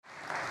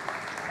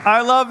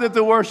I love that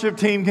the worship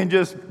team can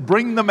just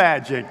bring the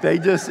magic. They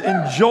just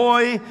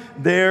enjoy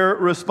their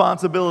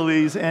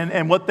responsibilities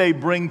and what they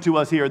bring to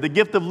us here. The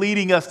gift of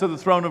leading us to the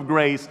throne of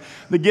grace,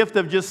 the gift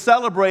of just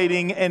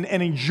celebrating and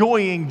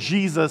enjoying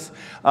Jesus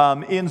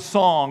in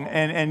song,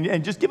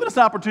 and just giving us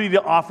an opportunity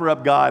to offer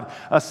up God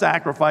a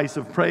sacrifice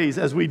of praise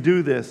as we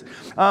do this.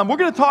 We're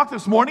going to talk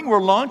this morning. We're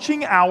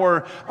launching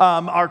our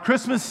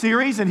Christmas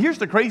series, and here's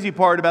the crazy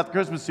part about the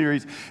Christmas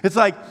series. It's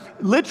like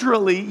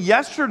literally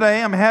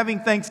yesterday I'm having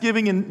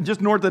Thanksgiving in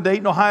just north of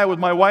Dayton, Ohio with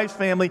my wife's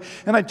family,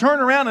 and I turn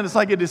around and it's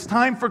like it is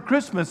time for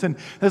Christmas, and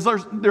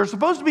there's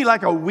supposed to be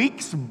like a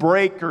week's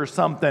break or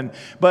something,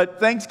 but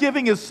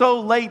Thanksgiving is so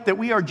late that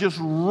we are just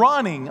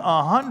running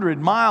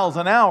 100 miles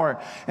an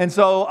hour, and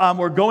so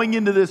we're going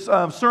into this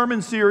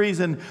sermon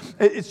series, and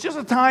it's just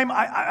a time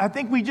I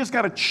think we just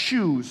got to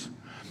choose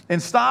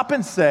and stop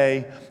and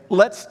say,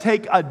 let's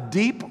take a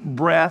deep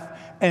breath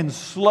and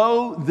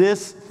slow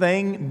this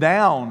thing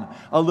down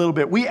a little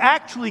bit. We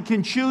actually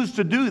can choose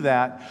to do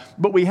that,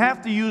 but we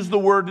have to use the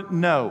word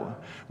no.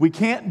 We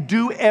can't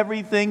do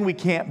everything, we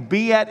can't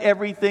be at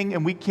everything,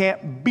 and we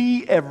can't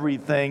be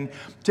everything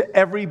to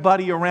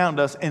everybody around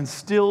us and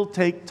still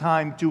take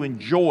time to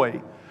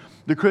enjoy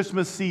the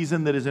Christmas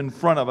season that is in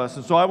front of us.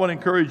 And so I want to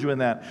encourage you in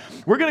that.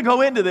 We're going to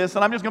go into this,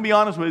 and I'm just going to be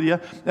honest with you.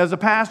 As a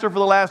pastor for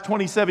the last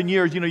 27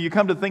 years, you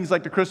come to things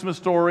like the Christmas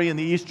story and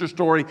the Easter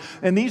story,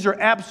 and these are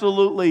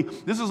absolutely,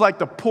 this is like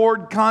the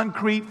poured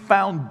concrete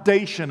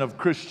foundation of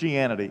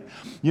Christianity.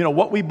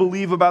 What we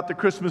believe about the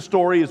Christmas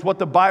story is what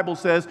the Bible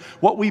says.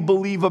 What we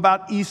believe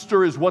about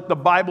Easter is what the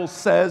Bible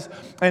says,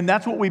 and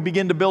that's what we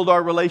begin to build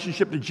our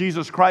relationship to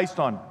Jesus Christ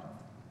on.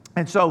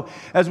 And so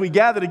as we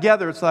gather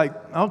together, it's like,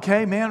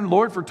 okay, man,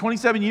 Lord, for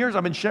 27 years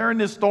I've been sharing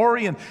this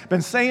story and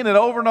been saying it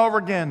over and over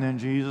again. And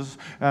Jesus,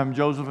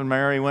 Joseph and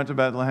Mary went to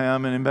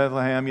Bethlehem, and in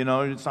Bethlehem,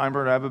 it's time for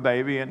her to have a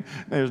baby, and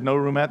there's no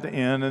room at the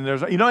inn. And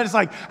there's, it's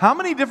like, how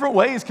many different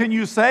ways can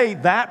you say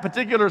that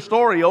particular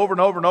story over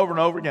and over and over and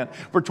over again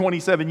for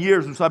 27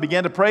 years? And so I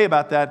began to pray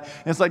about that.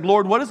 And it's like,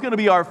 Lord, what is going to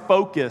be our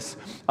focus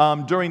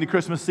during the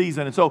Christmas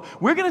season? And so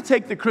we're going to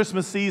take the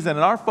Christmas season,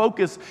 and our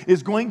focus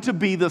is going to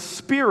be the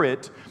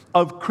spirit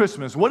of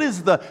Christmas. What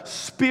is the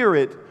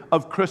spirit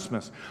of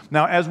Christmas?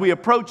 Now, as we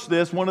approach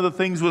this, one of the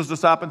things was to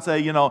stop and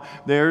say,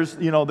 there's,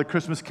 the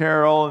Christmas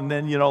Carol, and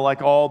then,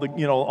 like all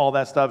the, all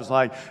that stuff is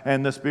like,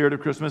 and the spirit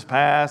of Christmas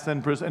past,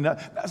 and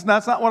that's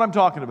not what I'm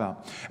talking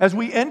about. As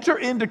we enter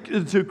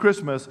into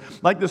Christmas,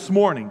 like this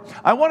morning,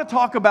 I want to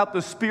talk about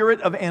the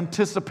spirit of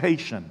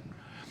anticipation.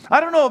 I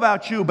don't know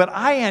about you, but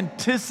I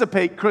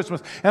anticipate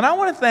Christmas. And I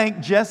want to thank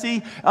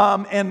Jesse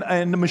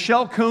and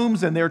Michelle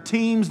Coombs and their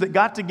teams that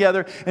got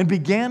together and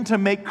began to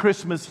make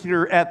Christmas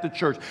here at the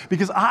church.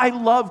 Because I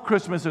love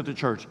Christmas at the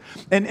church.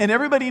 And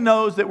everybody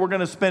knows that we're going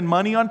to spend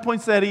money on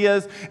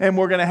poinsettias, and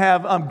we're going to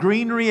have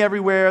greenery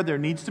everywhere. There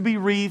needs to be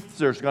wreaths.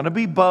 There's going to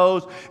be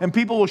bows. And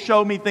people will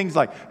show me things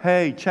like,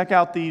 hey, check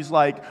out these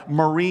like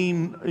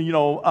marine,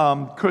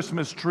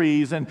 Christmas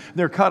trees. And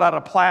they're cut out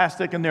of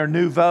plastic, and they're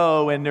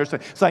Nouveau. And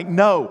it's like,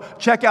 no.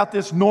 Check out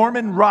this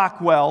Norman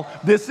Rockwell.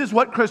 This is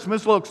what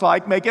Christmas looks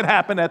like. Make it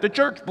happen at the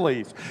church,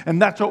 please.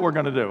 And that's what we're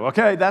going to do,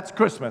 okay? That's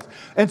Christmas.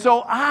 And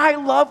so I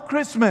love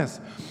Christmas,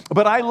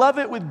 but I love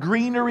it with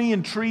greenery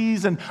and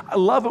trees, and I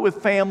love it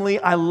with family.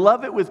 I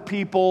love it with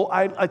people.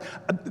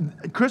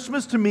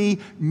 Christmas to me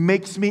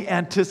makes me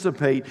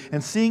anticipate,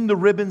 and seeing the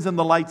ribbons and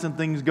the lights and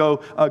things go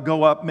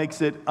up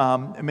makes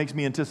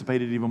me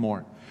anticipate it even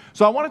more.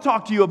 So I want to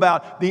talk to you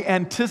about the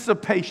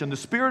anticipation, the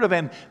spirit of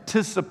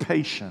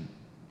anticipation.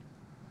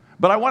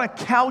 But I want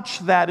to couch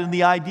that in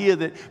the idea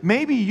that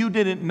maybe you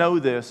didn't know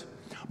this,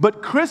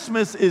 but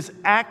Christmas is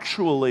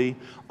actually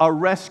a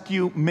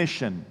rescue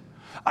mission.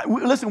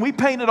 Listen, we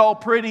paint it all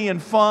pretty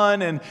and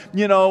fun, and,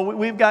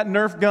 we've got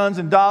Nerf guns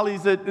and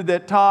dollies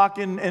that talk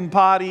and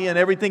potty and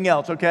everything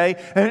else, okay?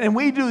 And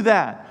we do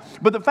that.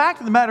 But the fact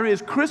of the matter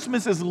is,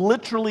 Christmas is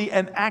literally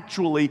and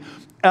actually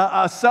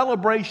a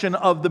celebration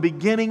of the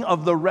beginning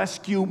of the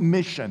rescue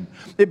mission.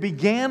 It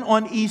began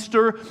on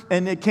Easter,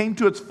 and it came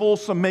to its full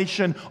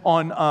summation it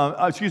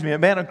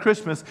began on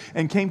Christmas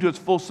and came to its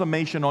full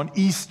summation on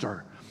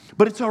Easter.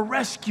 But it's a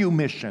rescue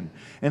mission.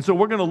 And so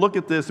we're going to look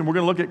at this, and we're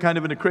going to look at kind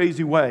of in a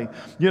crazy way.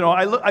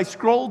 I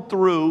scrolled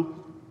through,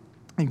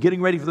 and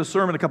getting ready for the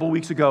sermon a couple of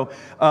weeks ago,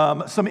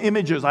 some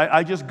images.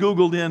 I just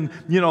Googled in,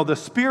 the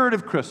spirit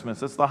of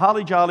Christmas. It's the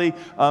holly jolly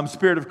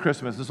spirit of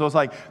Christmas. And so it's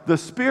like, the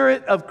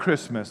spirit of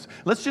Christmas.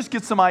 Let's just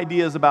get some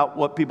ideas about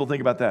what people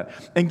think about that.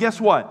 And guess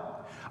what?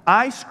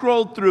 I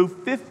scrolled through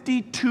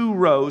 52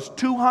 rows,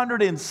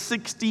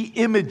 260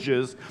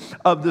 images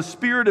of the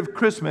spirit of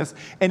Christmas,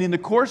 and in the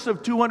course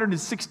of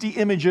 260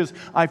 images,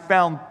 I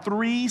found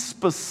 3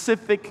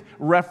 specific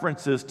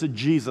references to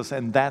Jesus,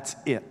 and that's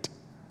it.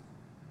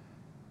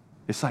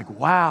 It's like,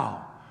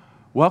 wow,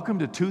 welcome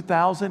to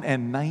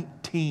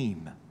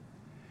 2019,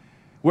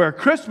 where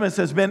Christmas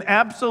has been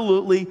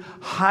absolutely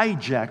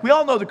hijacked. We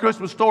all know the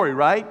Christmas story,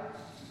 right?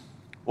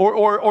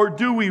 Or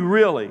do we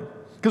really?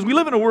 Because we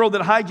live in a world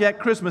that hijacked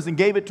Christmas and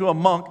gave it to a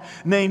monk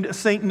named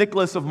St.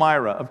 Nicholas of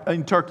Myra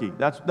in Turkey.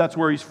 That's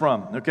where he's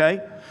from,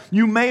 okay?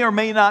 You may or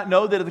may not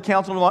know that at the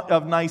Council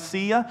of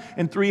Nicaea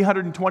in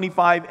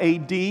 325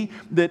 AD,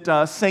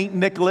 that St.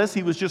 Nicholas,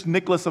 he was just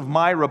Nicholas of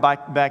Myra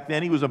back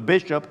then, he was a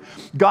bishop,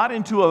 got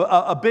into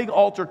a big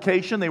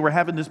altercation. They were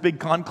having this big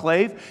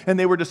conclave, and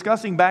they were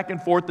discussing back and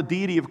forth the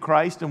deity of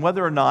Christ and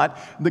whether or not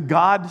the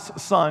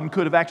God's Son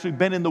could have actually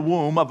been in the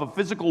womb of a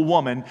physical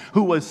woman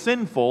who was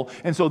sinful,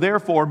 and so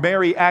therefore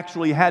Mary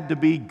actually had to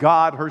be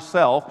God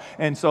herself.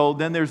 And so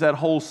then there's that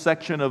whole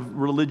section of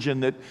religion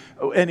that,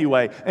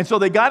 anyway, and so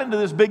they got into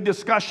this big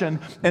discussion,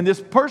 and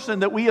this person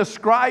that we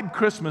ascribe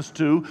Christmas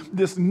to,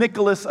 this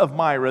Nicholas of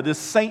Myra, this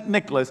Saint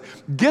Nicholas,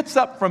 gets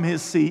up from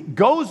his seat,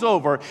 goes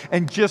over,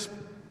 and just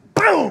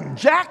boom,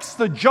 jacks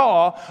the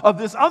jaw of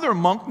this other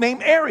monk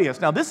named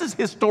Arius. Now, this is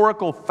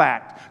historical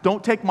fact.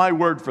 Don't take my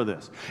word for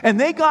this. And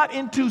they got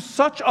into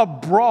such a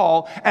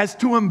brawl as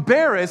to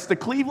embarrass the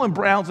Cleveland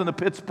Browns and the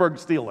Pittsburgh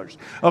Steelers,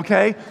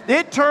 okay?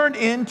 It turned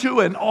into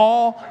an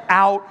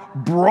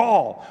all-out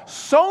brawl.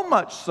 So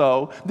much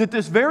so that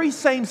this very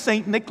same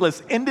St.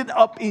 Nicholas ended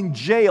up in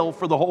jail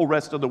for the whole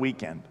rest of the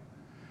weekend.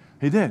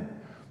 He did.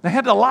 They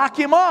had to lock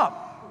him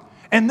up.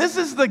 And this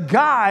is the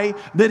guy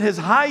that has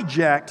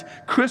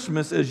hijacked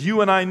Christmas as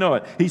you and I know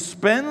it. He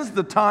spends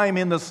the time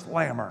in the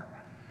slammer.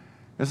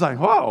 It's like,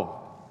 whoa,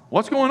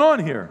 what's going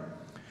on here?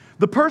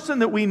 The person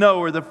that we know,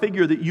 or the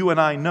figure that you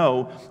and I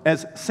know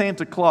as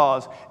Santa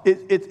Claus,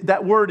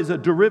 that word is a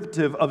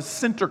derivative of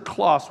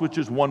Sinterklaas, which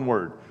is one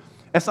word.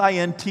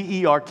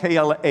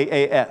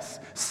 Sinterklaas.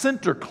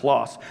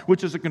 Sinterklaas,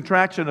 which is a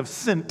contraction of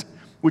Sint,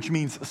 which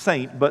means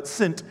saint, but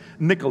Saint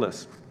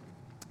Nicholas.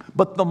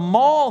 But the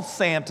mall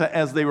Santa,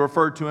 as they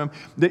refer to him,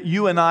 that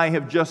you and I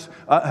have just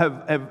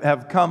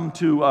have come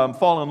to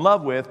fall in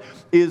love with,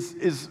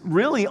 is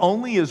really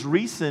only as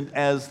recent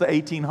as the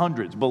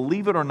 1800s,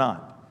 believe it or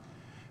not.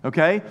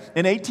 Okay?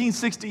 In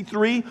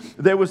 1863,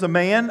 there was a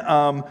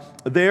man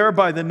there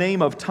by the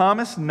name of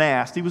Thomas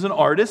Nast. He was an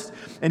artist,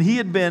 and he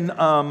had been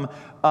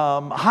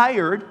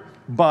hired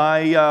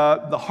by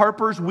the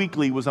Harper's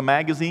Weekly, was a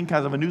magazine,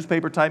 kind of a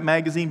newspaper-type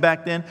magazine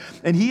back then,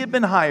 and he had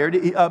been hired.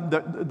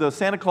 The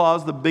Santa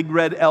Claus, the big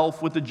red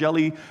elf with the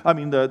jolly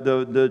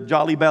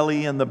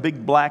belly and the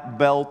big black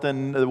belt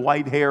and the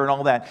white hair and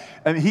all that.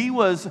 And he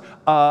was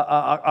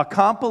a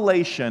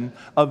compilation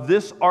of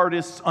this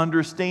artist's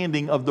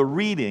understanding of the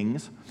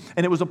readings.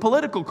 And it was a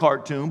political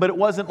cartoon, but it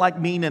wasn't like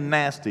mean and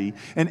nasty.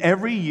 And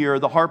every year,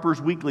 the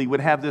Harper's Weekly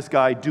would have this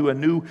guy do a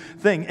new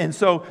thing. And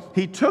so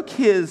he took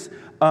his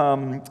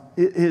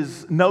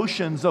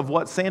notions of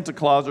what Santa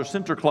Claus or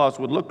Sinterklaas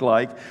would look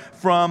like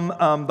from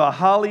the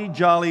Holly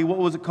Jolly, what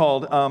was it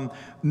called?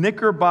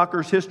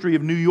 Knickerbocker's History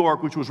of New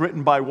York, which was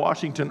written by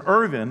Washington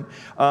Irving.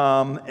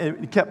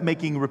 It kept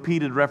making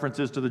repeated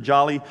references to the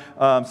jolly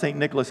St.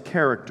 Nicholas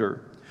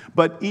character.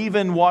 But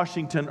even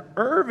Washington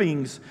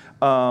Irving's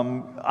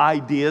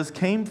ideas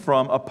came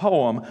from a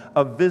poem,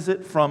 A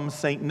Visit from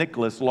St.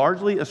 Nicholas,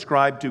 largely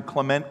ascribed to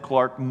Clement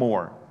Clarke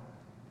Moore.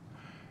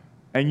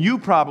 And you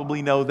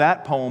probably know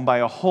that poem by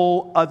a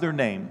whole other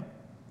name.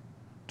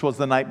 'Twas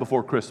the Night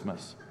Before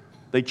Christmas.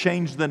 They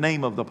changed the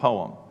name of the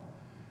poem.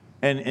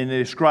 And they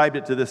ascribed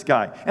it to this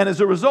guy. And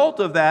as a result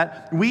of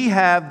that, we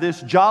have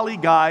this jolly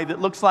guy that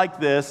looks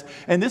like this.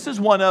 And this is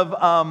one of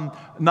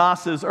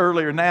Nast's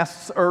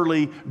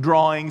early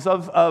drawings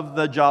of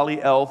the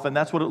jolly elf. And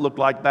that's what it looked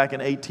like back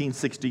in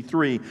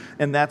 1863.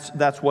 And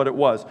that's what it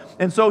was.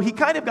 And so he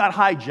kind of got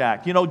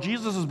hijacked. You know,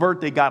 Jesus'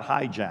 birthday got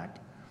hijacked.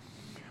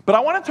 But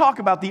I want to talk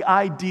about the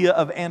idea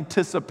of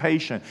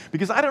anticipation,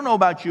 because I don't know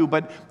about you,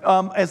 but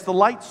as the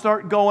lights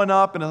start going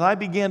up and as I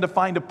began to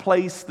find a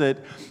place that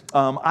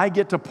I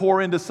get to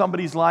pour into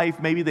somebody's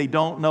life, maybe they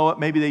don't know it,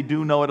 maybe they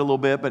do know it a little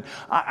bit, but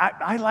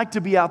I like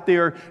to be out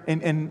there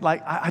and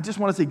like I just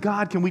want to say,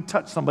 God, can we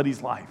touch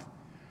somebody's life?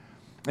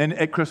 And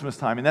at Christmas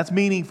time, and that's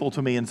meaningful to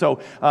me. And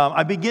so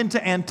I begin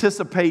to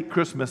anticipate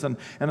Christmas, and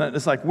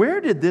it's like, where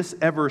did this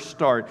ever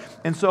start?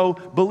 And so,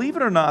 believe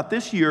it or not,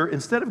 this year,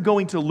 instead of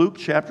going to Luke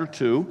chapter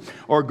 2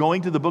 or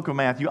going to the book of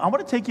Matthew, I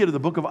want to take you to the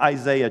book of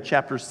Isaiah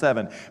chapter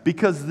 7,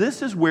 because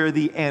this is where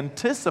the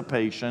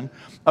anticipation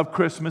of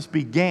Christmas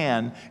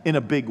began in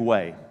a big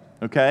way.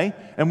 Okay?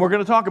 And we're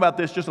going to talk about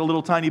this just a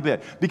little tiny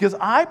bit, because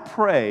I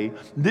pray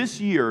this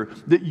year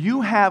that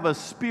you have a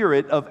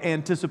spirit of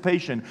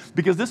anticipation,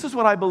 because this is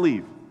what I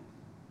believe.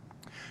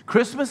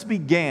 Christmas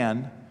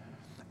began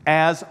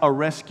as a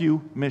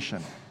rescue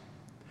mission.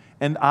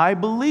 And I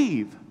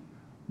believe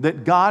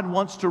that God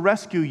wants to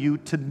rescue you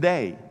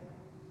today.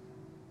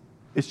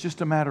 It's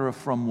just a matter of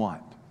from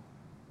what?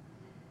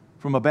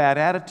 From a bad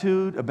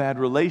attitude, a bad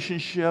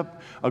relationship,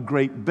 a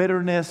great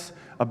bitterness,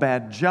 a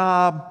bad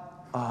job,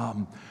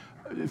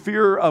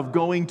 fear of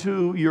going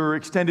to your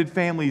extended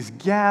family's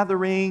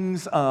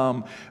gatherings.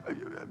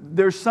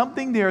 There's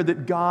something there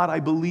that God, I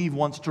believe,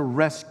 wants to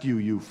rescue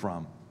you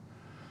from.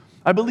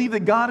 I believe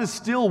that God is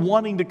still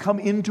wanting to come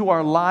into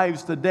our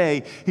lives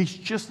today. He's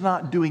just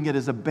not doing it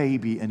as a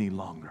baby any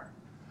longer.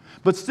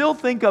 But still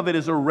think of it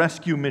as a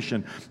rescue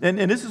mission.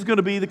 And this is going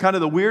to be the kind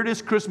of the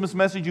weirdest Christmas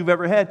message you've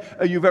ever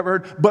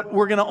heard, but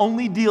we're going to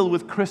only deal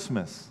with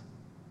Christmas.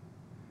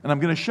 And I'm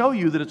going to show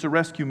you that it's a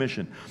rescue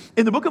mission.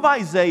 In the book of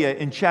Isaiah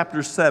in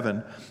chapter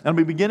 7, and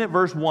we begin at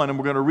verse 1, and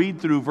we're going to read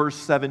through verse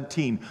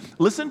 17.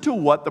 Listen to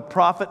what the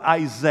prophet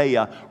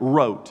Isaiah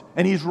wrote.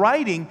 And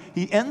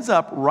he ends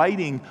up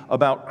writing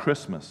about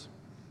Christmas.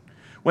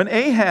 When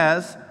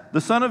Ahaz,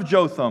 the son of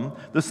Jotham,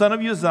 the son of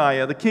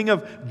Uzziah, the king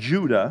of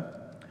Judah,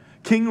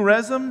 King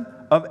Rezin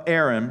of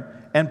Aram,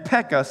 and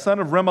Pekah, son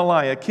of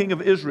Remaliah, king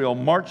of Israel,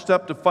 marched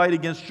up to fight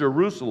against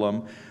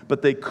Jerusalem,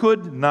 but they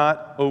could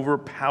not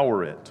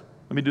overpower it.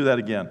 Let me do that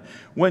again.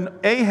 When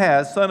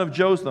Ahaz, son of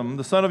Jotham,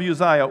 the son of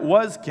Uzziah,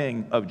 was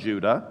king of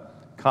Judah,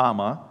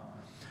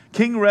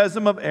 King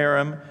Rezin of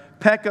Aram,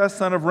 Pekah,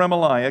 son of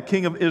Remaliah,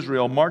 king of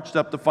Israel, marched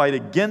up to fight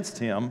against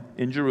him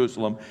in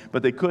Jerusalem,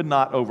 but they could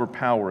not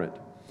overpower it.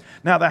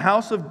 Now the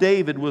house of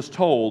David was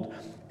told,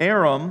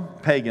 Aram,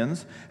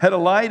 pagans, had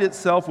allied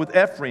itself with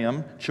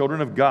Ephraim, children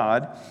of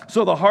God.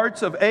 So the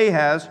hearts of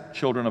Ahaz,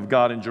 children of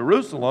God in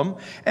Jerusalem,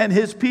 and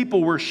his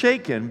people were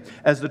shaken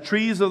as the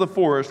trees of the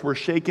forest were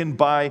shaken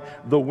by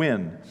the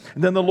wind.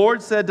 And then the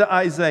Lord said to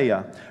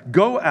Isaiah,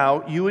 go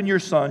out, you and your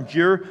son,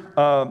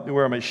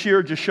 Shear-Jashub,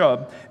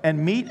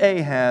 and meet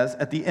Ahaz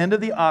at the end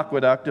of the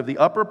aqueduct of the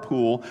upper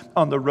pool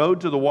on the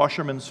road to the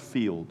washerman's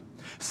field.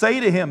 Say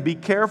to him, be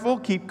careful,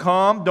 keep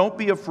calm, don't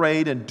be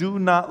afraid, and do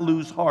not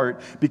lose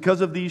heart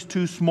because of these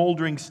two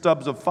smoldering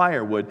stubs of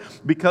firewood,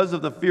 because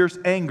of the fierce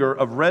anger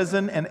of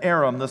Rezin and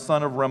Aram, the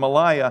son of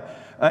Remaliah,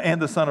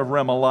 and the son of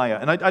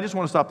Remaliah. And I just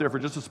want to stop there for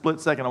just a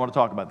split second. I want to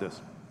talk about this.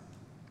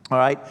 All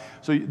right?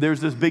 So there's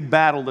this big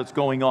battle that's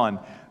going on.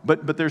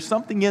 But there's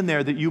something in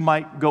there that you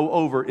might go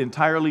over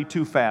entirely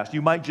too fast.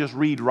 You might just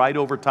read right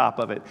over top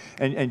of it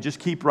and just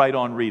keep right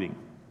on reading.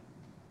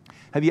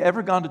 Have you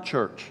ever gone to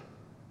church?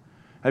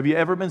 Have you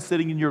ever been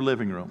sitting in your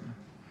living room?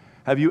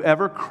 Have you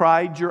ever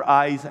cried your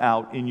eyes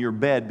out in your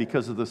bed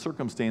because of the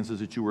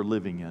circumstances that you were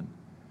living in?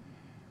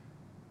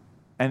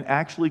 And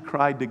actually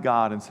cried to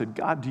God and said,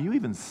 God, do you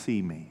even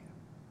see me?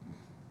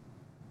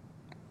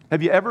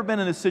 Have you ever been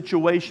in a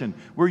situation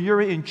where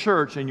you're in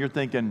church and you're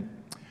thinking,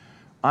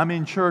 I'm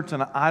in church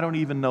and I don't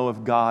even know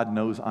if God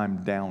knows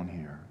I'm down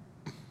here?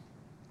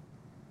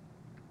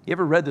 You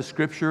ever read the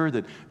scripture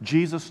that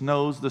Jesus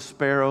knows the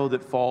sparrow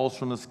that falls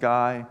from the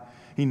sky?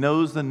 He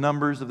knows the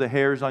numbers of the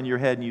hairs on your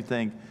head, and you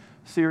think,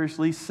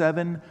 seriously,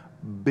 7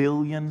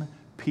 billion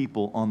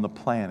people on the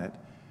planet,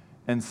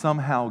 and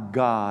somehow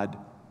God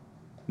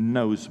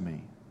knows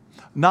me.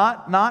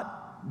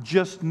 Not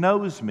just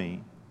knows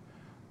me,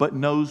 but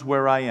knows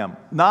where I am.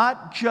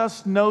 Not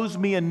just knows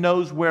me and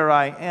knows where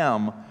I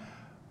am,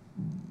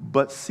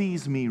 but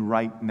sees me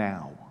right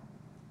now.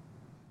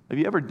 Have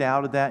you ever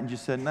doubted that and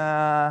just said,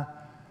 nah,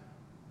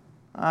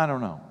 I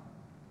don't know?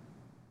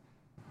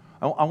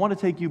 I want to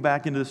take you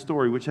back into the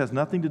story, which has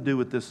nothing to do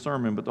with this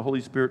sermon, but the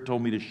Holy Spirit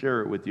told me to share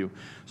it with you.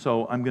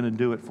 So I'm going to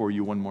do it for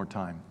you one more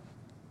time.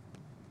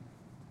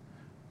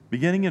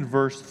 Beginning in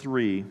verse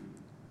 3,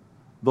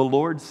 the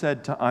Lord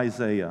said to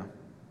Isaiah,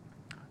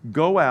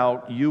 go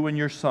out, you and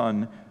your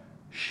son,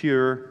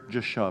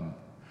 Shear-Jashub.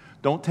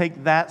 Don't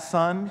take that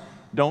son.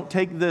 Don't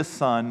take this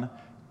son.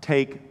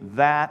 Take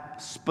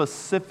that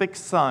specific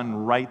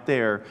son right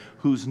there,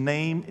 whose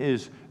name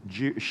is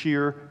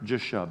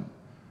Shear-Jashub.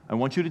 I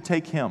want you to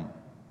take him.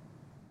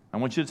 I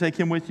want you to take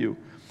him with you.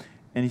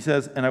 And he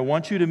says, and I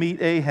want you to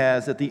meet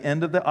Ahaz at the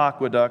end of the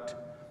aqueduct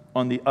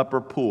on the upper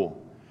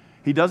pool.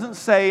 He doesn't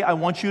say, I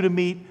want you to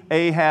meet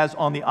Ahaz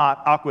on the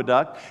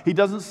aqueduct. He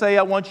doesn't say,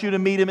 I want you to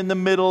meet him in the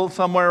middle,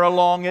 somewhere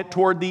along it,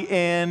 toward the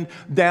end,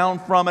 down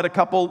from it, a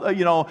couple,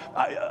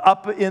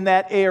 up in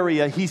that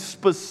area. He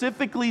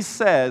specifically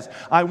says,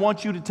 I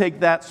want you to take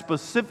that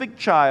specific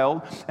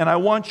child, and I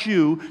want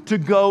you to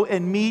go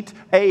and meet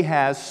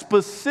Ahaz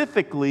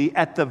specifically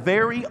at the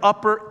very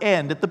upper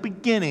end, at the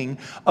beginning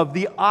of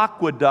the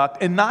aqueduct,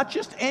 and not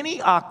just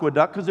any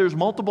aqueduct, because there's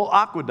multiple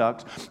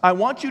aqueducts. I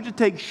want you to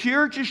take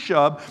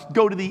Shear-Jashub,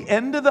 go to the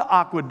end of the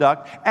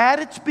aqueduct at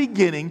its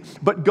beginning,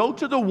 but go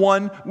to the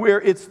one where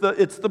it's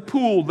the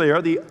pool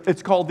there.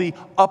 It's called the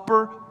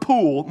upper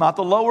pool, not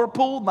the lower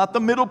pool, not the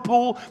middle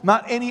pool,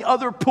 not any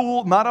other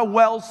pool, not a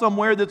well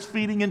somewhere that's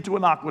feeding into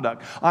an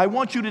aqueduct. I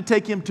want you to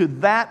take him to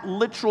that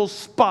literal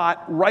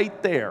spot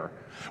right there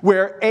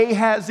where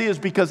Ahaz is,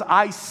 because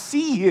I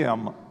see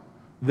him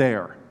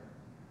there.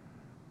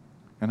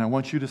 And I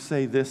want you to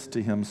say this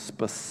to him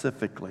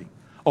specifically.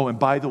 Oh, and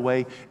by the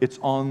way, it's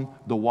on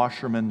the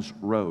washerman's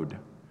road,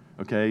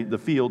 okay? The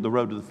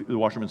road to the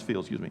washerman's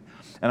field, excuse me.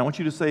 And I want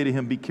you to say to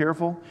him, be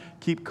careful,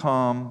 keep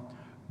calm,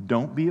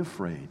 don't be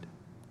afraid.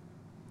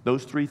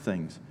 Those 3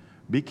 things.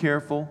 Be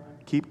careful,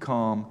 keep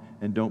calm,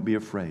 and don't be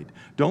afraid.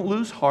 Don't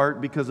lose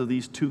heart because of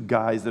these 2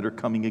 guys that are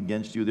coming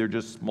against you. They're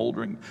just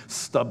smoldering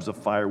stubs of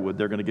firewood.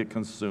 They're going to get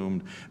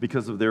consumed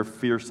because of their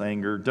fierce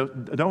anger.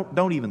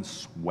 Don't even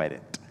sweat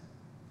it.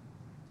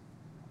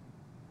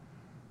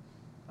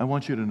 I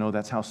want you to know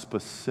that's how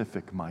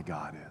specific my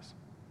God is.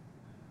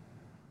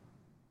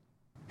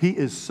 He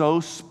is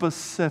so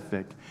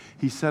specific.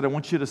 He said, I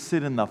want you to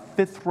sit in the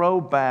 5th row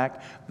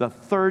back, the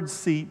 3rd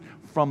seat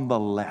from the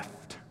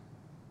left,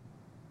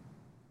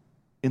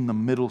 in the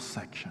middle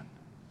section.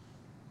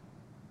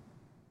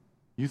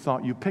 You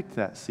thought you picked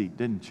that seat,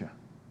 didn't you?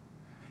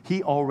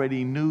 He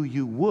already knew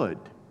you would,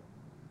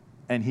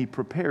 and He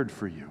prepared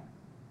for you.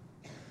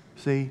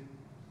 See,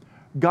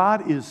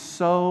 God is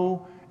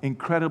so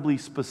incredibly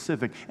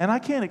specific, and I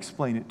can't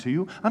explain it to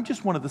you. I'm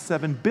just one of the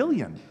 7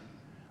 billion.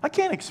 I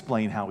can't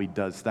explain how He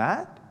does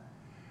that,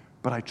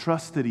 but I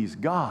trust that He's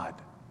God.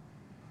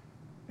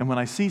 And when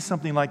I see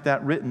something like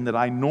that written that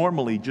I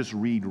normally just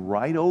read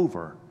right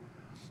over,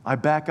 I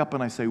back up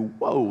and I say,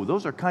 whoa,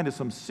 those are kind of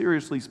some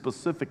seriously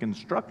specific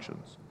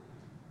instructions.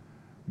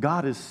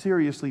 God is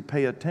seriously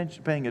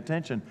paying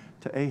attention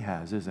to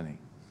Ahaz, isn't He?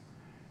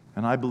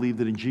 And I believe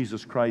that in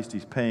Jesus Christ,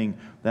 He's paying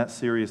that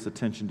serious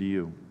attention to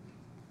you.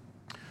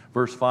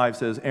 Verse 5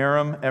 says,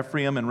 Aram,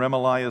 Ephraim, and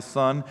Remaliah's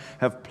son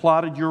have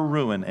plotted your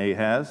ruin,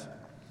 Ahaz.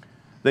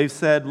 They've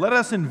said, let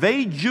us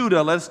invade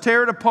Judah, let us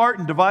tear it apart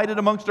and divide it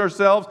amongst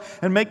ourselves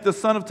and make the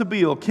son of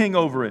Tabeel king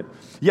over it.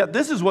 Yet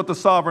this is what the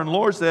sovereign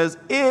Lord says,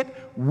 it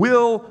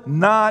will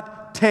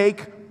not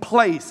take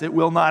place. It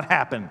will not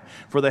happen.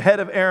 For the head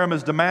of Aram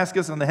is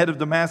Damascus, and the head of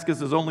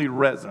Damascus is only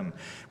Rezin.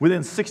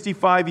 Within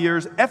 65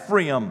 years,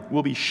 Ephraim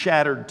will be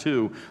shattered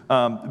too.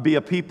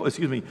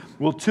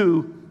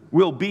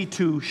 Will be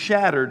too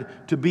shattered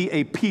to be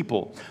a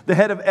people. The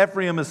head of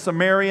Ephraim is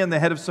Samaria, and the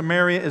head of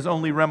Samaria is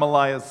only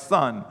Remaliah's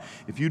son.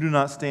 If you do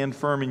not stand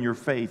firm in your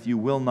faith, you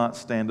will not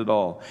stand at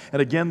all. And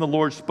again the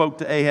Lord spoke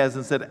to Ahaz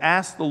and said,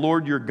 ask the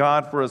Lord your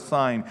God for a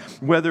sign,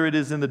 whether it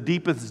is in the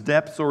deepest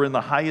depths or in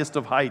the highest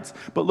of heights.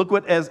 But look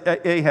what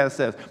Ahaz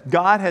says.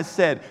 God has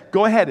said,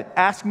 go ahead,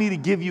 ask me to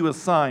give you a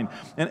sign.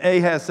 And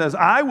Ahaz says,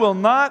 I will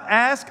not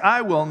ask,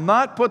 I will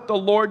not put the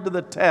Lord to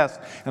the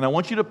test. And I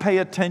want you to pay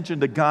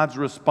attention to God's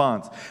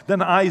response.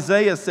 Then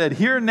Isaiah said,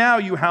 hear now,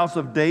 you house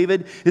of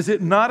David, is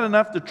it not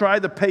enough to try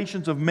the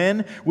patience of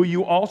men? Will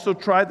you also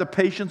try the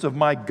patience of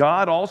my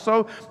God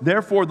also?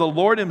 Therefore the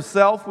Lord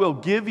Himself will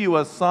give you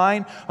a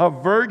sign. A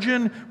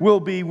virgin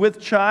will be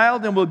with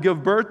child and will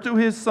give birth to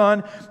his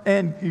son,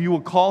 and you will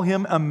call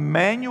him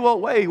Emmanuel.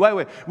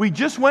 Wait. We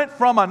just went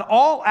from an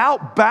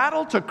all-out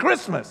battle to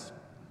Christmas.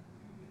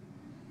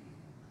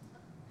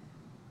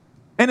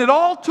 And it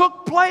all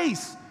took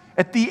place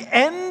at the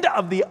end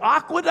of the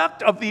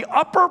aqueduct of the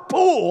upper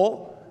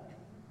pool.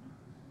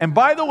 And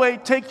by the way,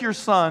 take your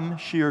son,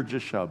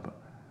 Shear-Jashub.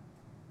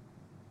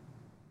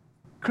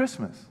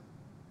 Christmas.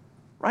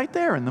 Right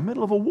there in the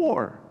middle of a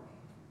war.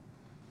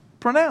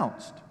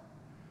 Pronounced.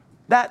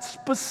 That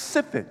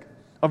specific.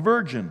 A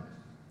virgin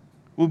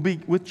will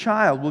be with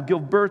child, will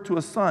give birth to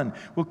a son.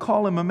 We'll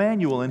call him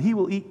Emmanuel, and he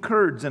will eat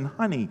curds and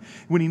honey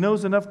when he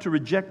knows enough to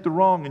reject the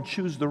wrong and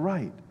choose the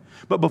right.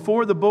 But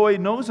before the boy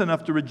knows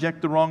enough to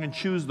reject the wrong and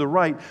choose the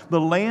right,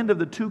 the land of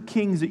the 2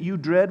 kings that you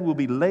dread will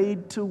be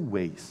laid to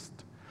waste.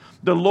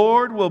 The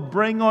Lord will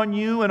bring on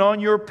you and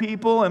on your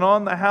people and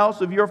on the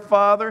house of your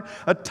father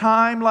a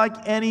time like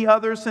any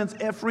other since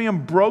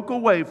Ephraim broke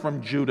away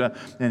from Judah,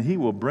 and He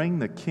will bring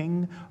the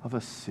king of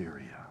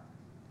Assyria.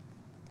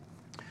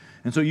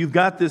 And so you've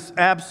got this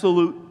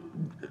absolute,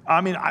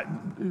 I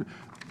don't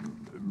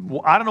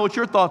know what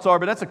your thoughts are,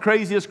 but that's the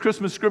craziest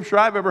Christmas scripture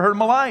I've ever heard in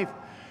my life.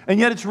 And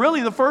yet it's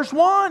really the first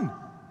one.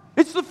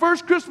 It's the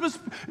first Christmas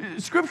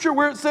scripture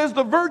where it says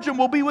the virgin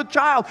will be with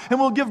child and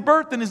will give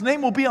birth, and his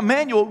name will be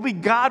Emmanuel. It will be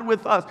God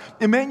with us.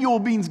 Emmanuel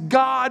means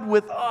God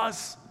with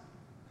us.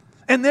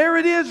 And there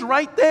it is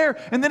right there.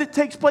 And then it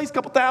takes place a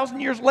couple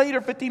thousand years later,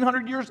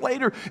 1,500 years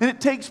later, and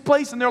it takes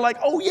place, and they're like,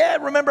 oh yeah,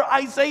 remember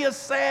Isaiah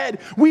said,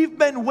 we've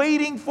been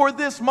waiting for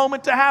this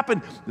moment to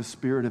happen. The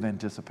spirit of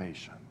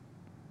anticipation.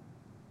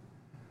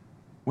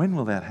 When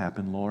will that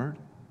happen, Lord?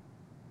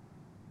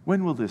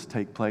 When will this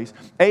take place?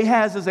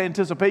 Ahaz's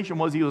anticipation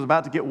was he was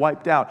about to get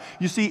wiped out.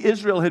 You see,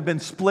 Israel had been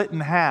split in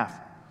half.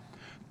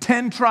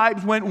 10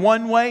 tribes went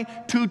one way,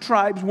 2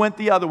 tribes went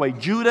the other way.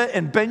 Judah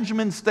and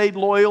Benjamin stayed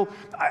loyal.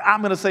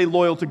 I'm going to say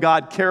loyal to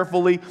God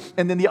carefully.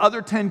 And then the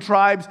other 10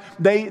 tribes,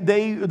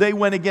 they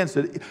went against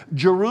it.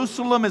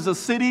 Jerusalem as a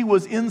city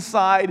was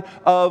inside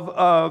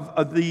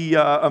of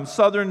the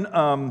southern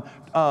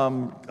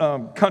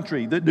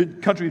country, the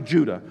country of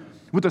Judah,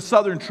 with the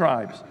southern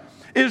tribes.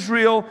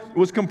 Israel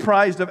was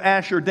comprised of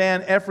Asher,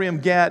 Dan, Ephraim,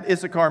 Gad,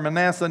 Issachar,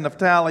 Manasseh,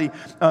 Naphtali,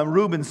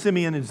 Reuben,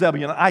 Simeon, and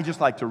Zebulun. I just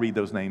like to read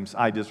those names.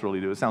 I just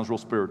really do. It sounds real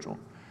spiritual.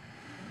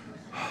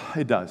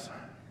 It does.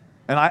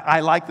 And I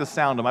like the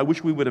sound of them. I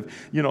wish we would have,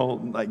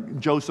 like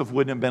Joseph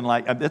wouldn't have been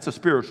like, that's a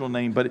spiritual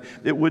name, but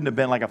it wouldn't have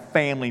been like a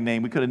family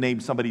name. We could have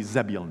named somebody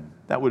Zebulun.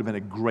 That would have been a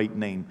great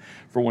name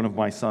for one of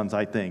my sons,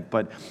 I think.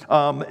 But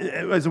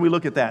as we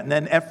look at that, and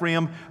then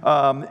Ephraim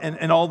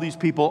and all these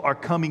people are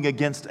coming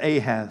against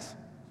Ahaz.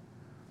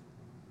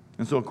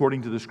 And so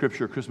according to the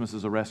scripture, Christmas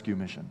is a rescue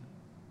mission.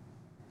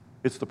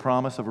 It's the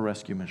promise of a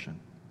rescue mission.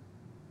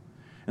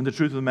 And the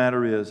truth of the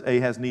matter is,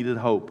 Ahaz needed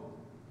hope.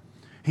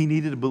 He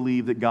needed to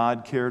believe that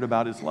God cared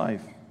about his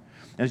life.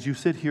 As you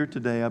sit here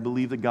today, I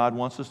believe that God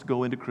wants us to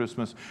go into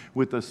Christmas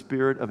with a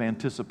spirit of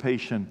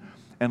anticipation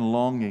and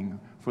longing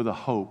for the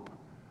hope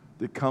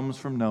that comes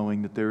from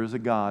knowing that there is a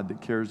God that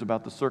cares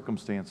about the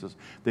circumstances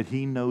that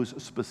He knows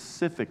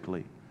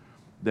specifically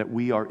that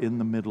we are in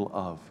the middle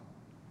of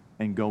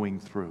and going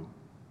through.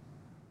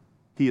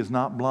 He is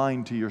not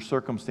blind to your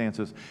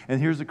circumstances.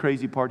 And here's the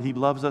crazy part. He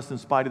loves us in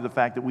spite of the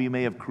fact that we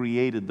may have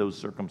created those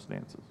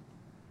circumstances.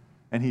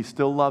 And He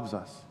still loves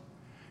us.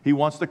 He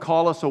wants to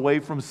call us away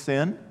from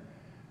sin,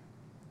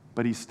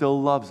 but He still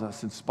loves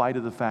us in spite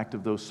of the fact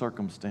of those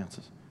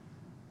circumstances.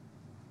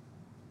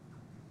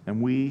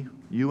 And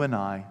you and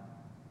I,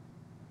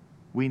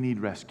 we need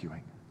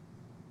rescuing.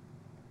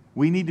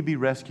 We need to be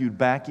rescued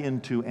back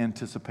into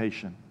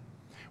anticipation.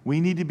 We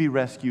need to be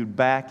rescued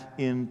back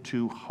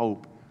into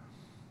hope.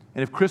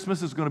 And if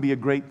Christmas is going to be a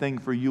great thing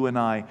for you and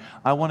I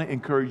want to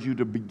encourage you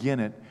to begin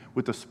it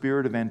with a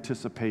spirit of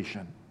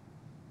anticipation,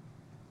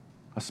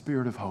 a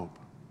spirit of hope,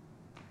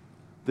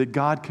 that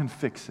God can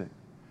fix it,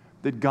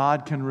 that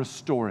God can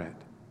restore it,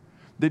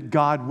 that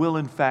God will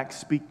in fact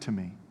speak to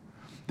me,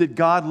 that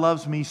God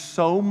loves me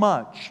so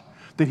much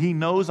that He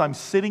knows I'm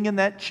sitting in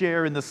that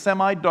chair in the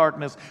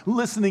semi-darkness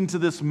listening to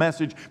this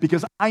message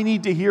because I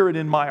need to hear it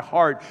in my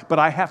heart, but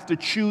I have to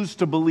choose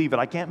to believe it.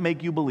 I can't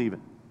make you believe it.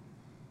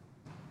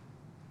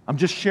 I'm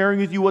just sharing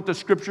with you what the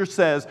Scripture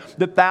says,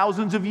 that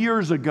thousands of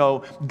years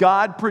ago,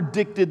 God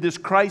predicted this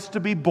Christ to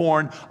be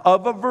born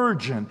of a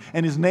virgin,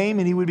 and His name,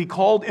 and He would be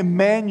called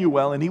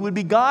Emmanuel, and He would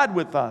be God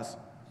with us.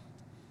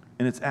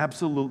 And it's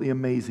absolutely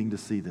amazing to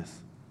see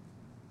this.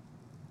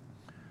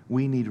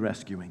 We need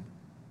rescuing.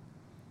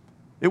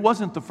 It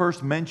wasn't the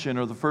first mention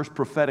or the first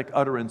prophetic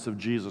utterance of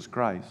Jesus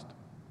Christ.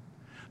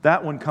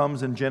 That one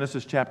comes in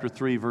Genesis chapter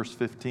 3, verse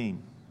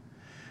 15.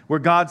 Where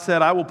God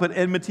said, I will put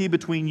enmity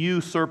between you,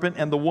 serpent,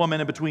 and the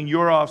woman, and between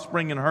your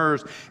offspring and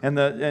hers, and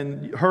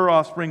her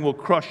offspring will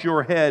crush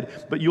your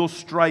head, but you'll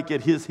strike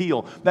at his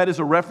heel. That is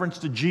a reference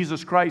to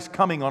Jesus Christ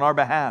coming on our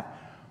behalf.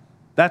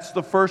 That's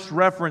the first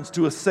reference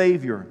to a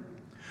Savior.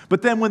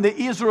 But then when the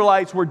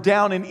Israelites were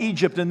down in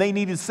Egypt and they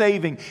needed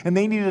saving, and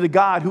they needed a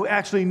God who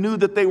actually knew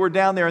that they were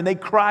down there, and they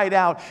cried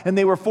out, and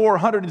they were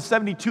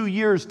 472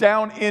 years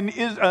down in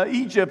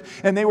Egypt,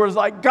 and they were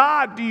like,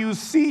 God, do you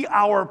see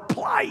our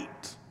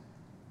plight?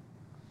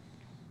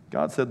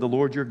 God said, the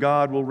Lord your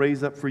God will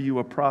raise up for you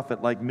a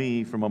prophet like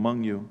me from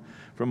among you,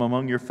 from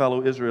among your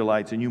fellow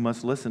Israelites, and you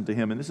must listen to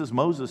him. And this is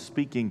Moses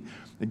speaking,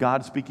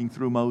 God speaking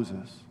through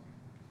Moses.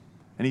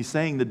 And He's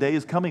saying, the day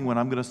is coming when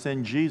I'm going to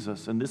send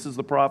Jesus. And this is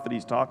the prophet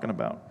He's talking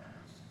about.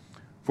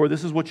 For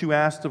this is what you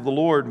asked of the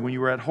Lord when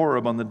you were at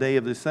Horeb on the day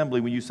of the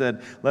assembly, when you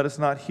said, let us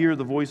not hear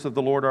the voice of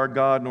the Lord our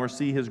God, nor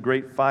see His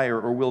great fire,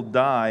 or we'll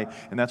die.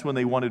 And that's when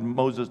they wanted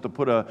Moses to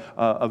put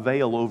a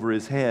veil over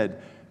his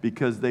head,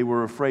 because they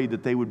were afraid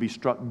that they would be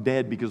struck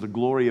dead because the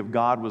glory of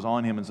God was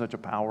on him in such a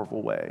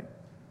powerful way.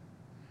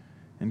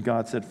 And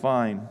God said,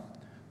 fine.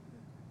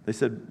 They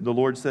said, the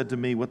Lord said to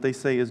me, what they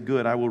say is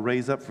good. I will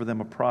raise up for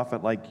them a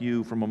prophet like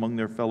you from among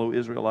their fellow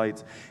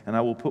Israelites, and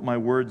I will put my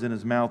words in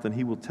his mouth, and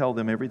he will tell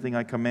them everything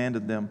I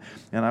commanded them,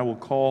 and I will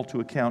call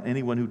to account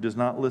anyone who does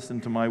not listen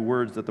to my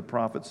words that the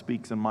prophet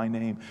speaks in my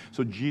name.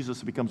 So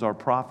Jesus becomes our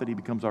prophet, He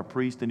becomes our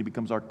priest, and He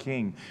becomes our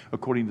king,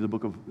 according to the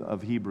book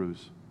of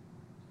Hebrews.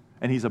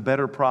 And He's a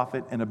better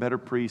prophet and a better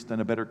priest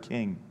and a better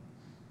king.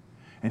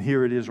 And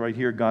here it is right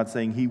here, God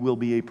saying He will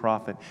be a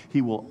prophet.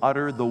 He will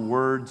utter the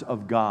words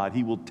of God.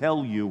 He will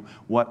tell you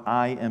what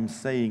I am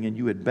saying, and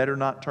you had better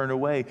not turn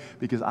away,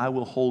 because I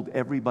will hold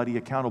everybody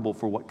accountable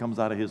for what comes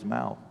out of His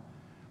mouth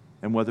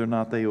and whether or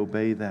not they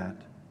obey that.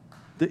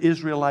 The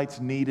Israelites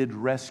needed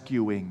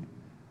rescuing,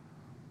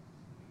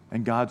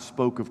 and God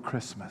spoke of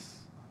Christmas.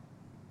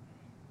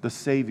 The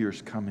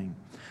Savior's coming.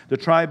 The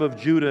tribe of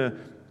Judah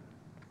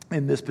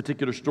in this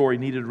particular story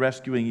needed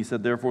rescuing. He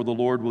said, therefore the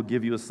Lord will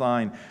give you a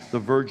sign. The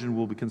virgin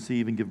will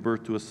conceive and give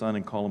birth to a son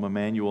and call him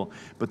Emmanuel.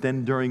 But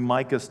then during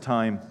Micah's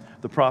time,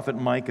 the prophet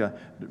Micah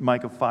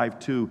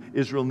 5:2,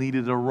 Israel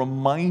needed a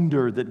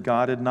reminder that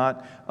God had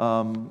not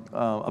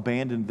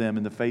abandoned them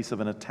in the face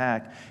of an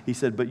attack. He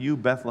said, but you,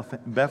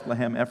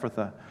 Bethlehem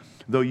Ephrathah,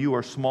 though you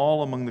are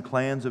small among the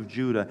clans of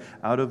Judah,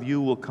 out of you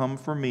will come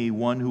for me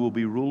one who will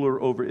be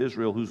ruler over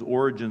Israel, whose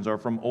origins are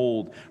from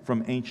old,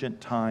 from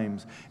ancient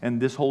times. And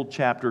this whole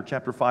chapter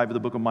 5 of the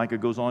book of Micah,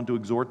 goes on to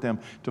exhort them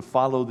to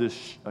follow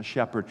this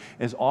shepherd.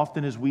 As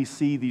often as we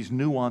see these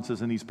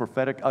nuances and these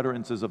prophetic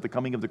utterances of the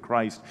coming of the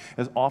Christ,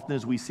 as often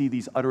as we see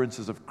these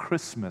utterances of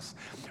Christmas,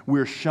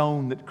 we're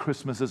shown that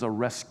Christmas is a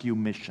rescue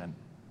mission.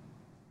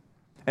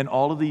 And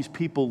all of these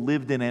people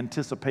lived in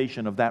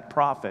anticipation of that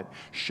prophet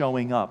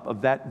showing up,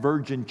 of that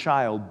virgin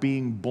child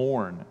being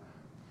born,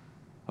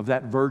 of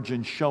that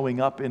virgin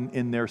showing up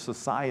in their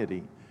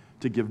society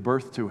to give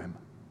birth to him.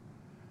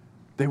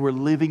 They were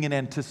living in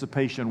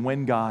anticipation.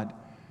 When God,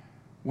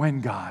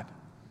 when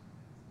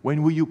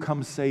will you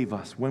come save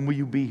us? When will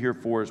you be here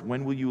for us?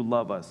 When will you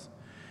love us?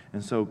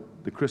 And so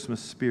the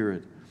Christmas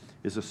spirit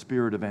is a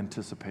spirit of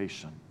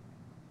anticipation.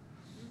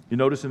 You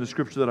notice in the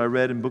scripture that I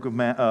read in the book of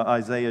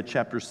Isaiah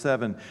chapter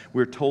 7,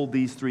 we're told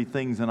these three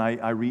things, and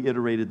I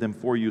reiterated them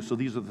for you. So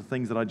these are the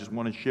things that I just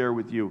want to share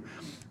with you.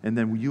 And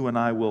then you and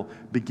I will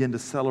begin to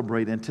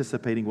celebrate,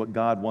 anticipating what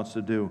God wants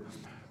to do.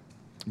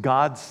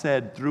 God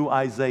said through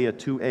Isaiah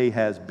to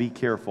Ahaz, be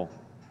careful.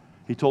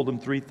 He told him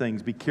three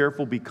things: be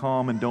careful, be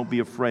calm, and don't be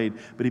afraid.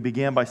 But he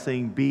began by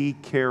saying, be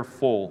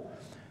careful.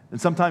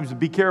 And sometimes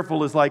be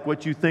careful is like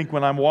what you think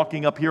when I'm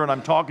walking up here and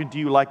I'm talking to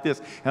you like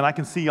this, and I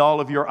can see all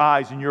of your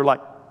eyes, and you're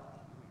like,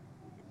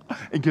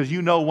 because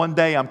you know one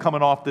day I'm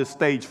coming off this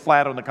stage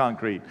flat on the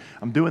concrete.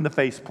 I'm doing the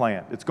face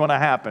plant. It's going to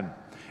happen.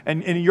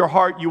 And in your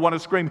heart, you want to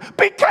scream,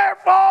 be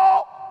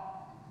careful!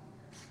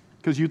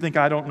 Because you think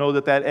I don't know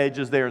that edge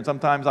is there. And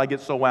sometimes I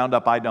get so wound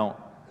up, I don't.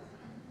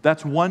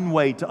 That's one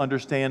way to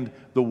understand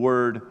the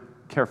word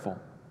careful.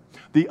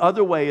 The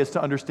other way is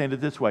to understand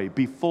it this way: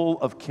 be full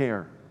of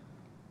care.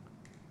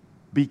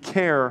 Be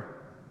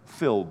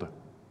care-filled.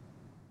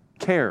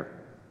 Care.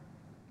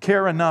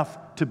 Care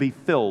enough to be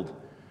filled.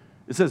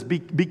 It says, be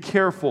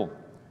careful.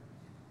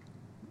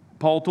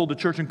 Paul told the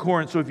church in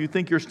Corinth, so if you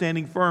think you're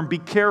standing firm, be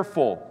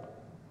careful.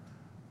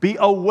 Be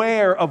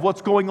aware of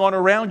what's going on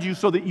around you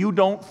so that you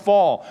don't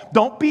fall.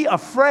 Don't be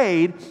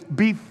afraid.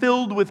 Be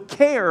filled with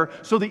care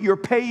so that you're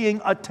paying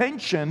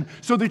attention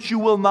so that you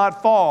will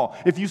not fall.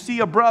 If you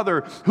see a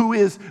brother who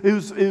is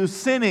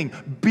sinning,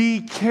 be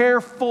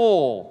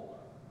careful.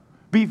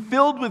 Be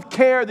filled with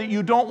care that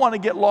you don't want to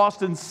get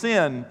lost in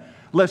sin,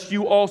 lest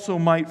you also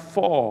might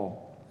fall.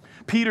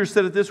 Peter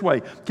said it this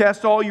way: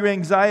 cast all your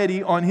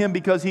anxiety on him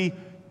because he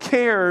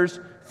cares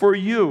for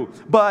you.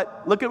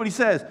 But look at what he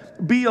says: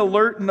 be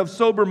alert and of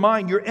sober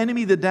mind. Your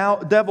enemy, the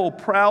devil,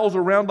 prowls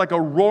around like a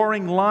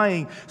roaring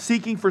lion,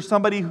 seeking for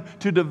somebody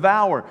to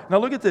devour. Now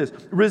look at this.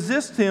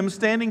 Resist him,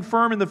 standing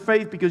firm in the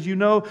faith, because you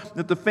know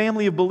that the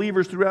family of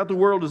believers throughout the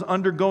world is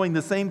undergoing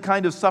the same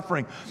kind of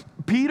suffering.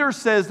 Peter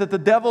says that the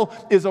devil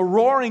is a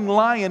roaring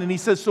lion, and he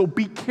says, so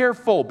be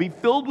careful, be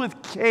filled with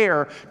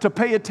care to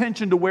pay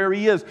attention to where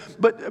he is.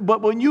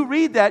 But when you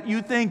read that,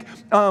 you think,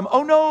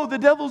 oh no, the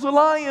devil's a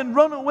lion,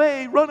 run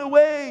away, run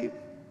away.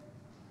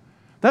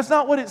 That's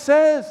not what it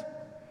says.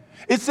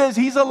 It says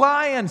he's a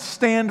lion,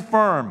 stand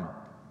firm.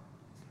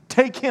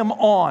 Take him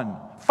on,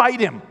 fight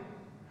him,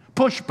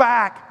 push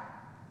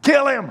back,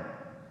 kill him,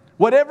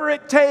 whatever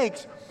it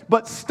takes,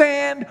 but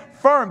stand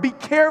firm, be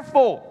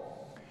careful.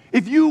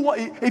 If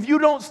you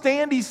don't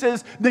stand, he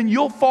says, then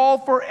you'll fall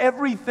for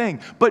everything.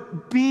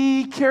 But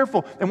be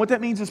careful. And what that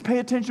means is pay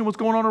attention to what's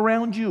going on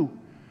around you.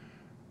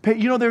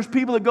 There's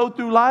people that go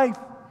through life,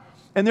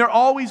 and they're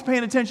always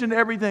paying attention to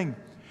everything.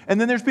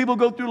 And then there's people who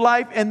go through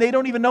life, and they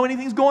don't even know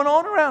anything's going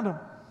on around them.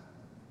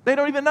 They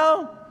don't even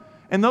know.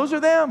 And those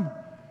are them.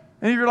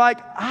 And you're like,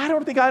 I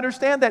don't think I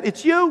understand that.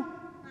 It's you.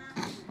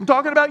 I'm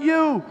talking about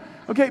you.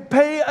 Okay,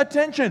 pay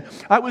attention.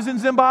 I was in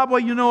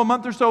Zimbabwe, a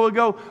month or so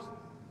ago.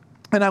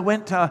 And I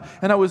went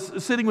and I was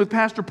sitting with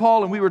Pastor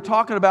Paul, and we were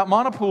talking about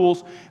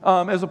Monopools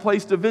as a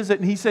place to visit.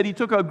 And he said he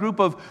took a group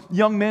of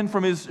young men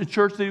from his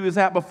church that he was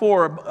at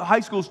before,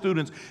 high school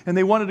students, and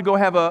they wanted to go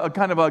have a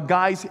kind of a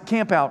guys'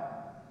 camp out.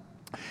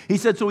 He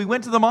said, so we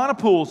went to the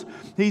Monopools.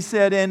 He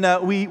said,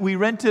 and we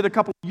rented a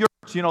couple of yurts.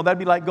 That'd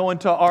be like going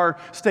to our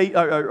state,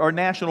 our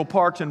national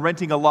parks and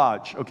renting a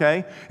lodge,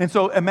 okay? And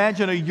so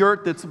imagine a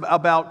yurt that's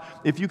about,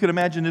 if you could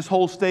imagine this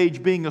whole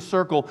stage being a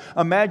circle,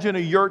 imagine a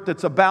yurt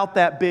that's about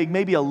that big,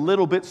 maybe a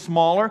little bit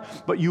smaller,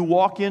 but you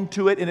walk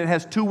into it and it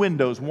has two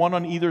windows, one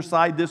on either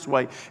side this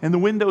way. And the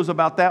window's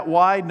about that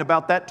wide and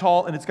about that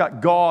tall, and it's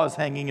got gauze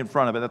hanging in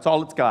front of it. That's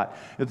all it's got.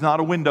 It's not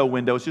a window,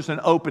 it's just an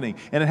opening.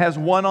 And it has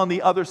one on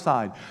the other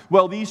side.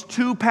 Well, these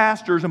two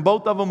pastors, and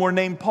both of them were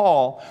named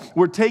Paul,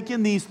 were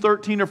taking these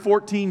 13 or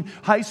 14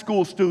 high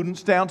school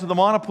students down to the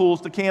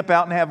Monopools to camp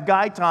out and have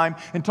guy time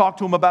and talk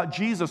to them about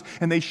Jesus.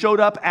 And they showed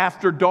up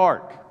after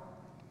dark.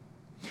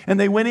 And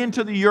they went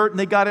into the yurt and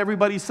they got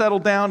everybody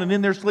settled down and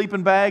in their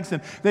sleeping bags,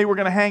 and they were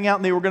going to hang out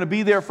and they were going to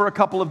be there for a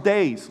couple of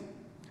days.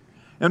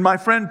 And my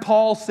friend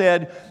Paul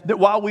said that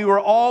while we were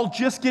all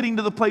just getting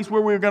to the place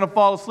where we were going to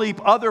fall asleep,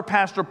 other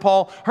Pastor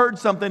Paul heard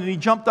something, and he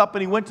jumped up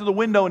and he went to the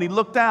window and he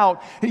looked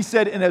out. He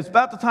said, and it's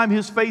about the time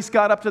his face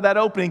got up to that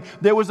opening,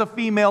 there was a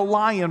female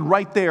lion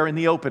right there in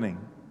the opening.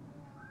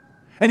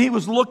 And he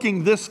was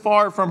looking this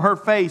far from her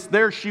face.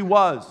 There she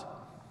was.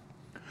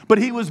 But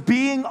he was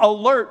being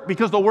alert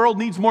because the world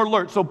needs more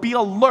alert. So be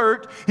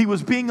alert. He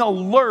was being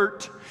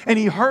alert, and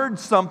he heard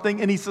something,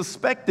 and he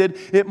suspected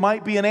it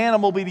might be an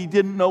animal, but he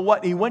didn't know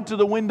what. He went to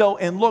the window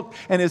and looked,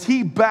 and as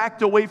he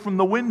backed away from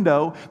the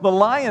window, the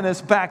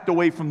lioness backed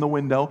away from the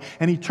window,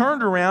 and he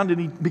turned around and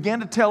he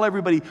began to tell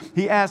everybody.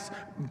 He asked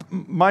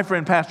my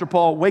friend Pastor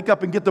Paul, wake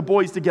up and get the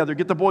boys together,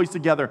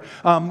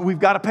 we've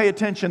got to pay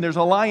attention. There's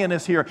a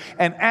lioness here.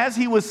 And as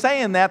he was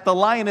saying that, the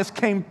lioness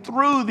came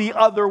through the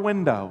other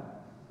window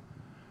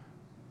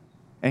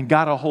and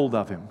got a hold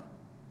of him.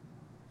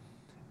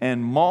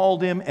 and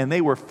mauled him, and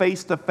they were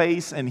face to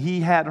face, and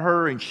he had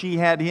her and she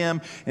had him,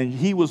 and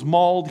he was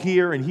mauled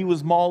here and he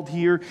was mauled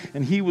here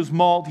and he was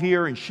mauled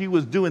here, and she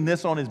was doing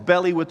this on his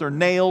belly with her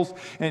nails,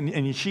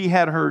 and she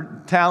had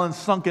her talons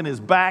sunk in his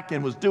back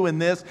and was doing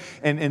this,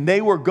 and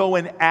they were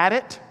going at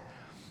it.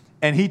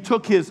 And he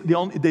took they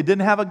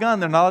didn't have a gun,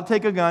 they're not allowed to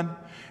take a gun.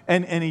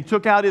 And he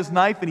took out his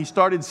knife and he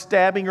started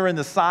stabbing her in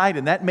the side,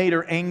 and that made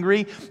her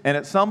angry. And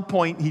at some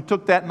point, he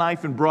took that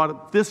knife and brought it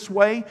this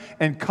way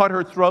and cut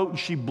her throat, and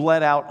she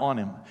bled out on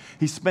him.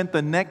 He spent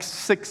the next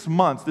 6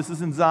 months, this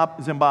is in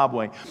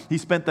Zimbabwe, he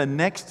spent the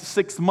next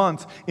 6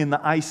 months in the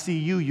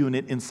ICU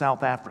unit in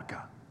South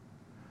Africa.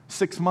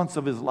 6 months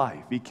of his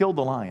life. He killed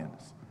the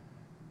lions.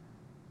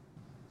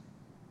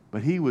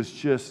 But he was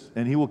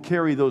and he will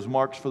carry those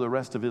marks for the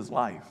rest of his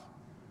life.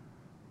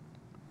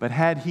 But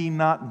had he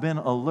not been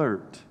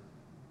alert,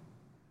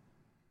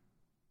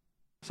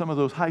 some of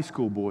those high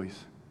school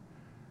boys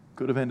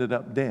could have ended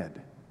up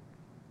dead.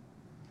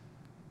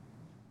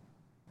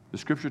 The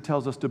scripture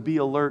tells us to be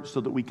alert so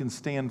that we can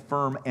stand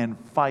firm and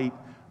fight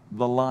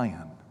the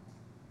lion.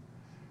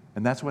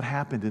 And that's what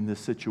happened in this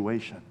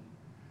situation.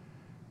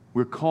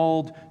 We're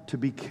called to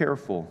be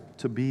careful,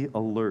 to be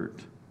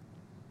alert.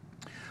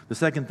 The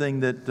second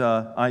thing that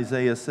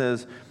Isaiah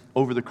says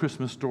over the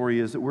Christmas story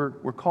is that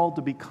we're called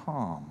to be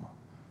calm.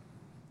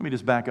 Let me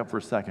just back up for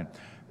a second.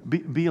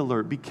 Be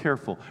alert, be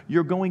careful.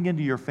 You're going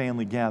into your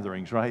family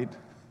gatherings, right?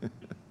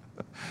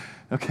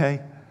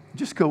 Okay?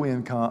 Just go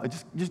in calm.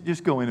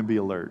 Just go in and be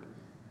alert.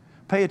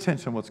 Pay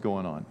attention to what's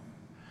going on.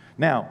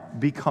 Now,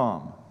 be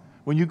calm.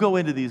 When you go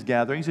into these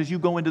gatherings, as you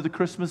go into the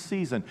Christmas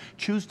season,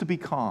 choose to be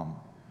calm.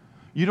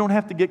 You don't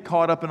have to get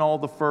caught up in all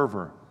the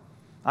fervor.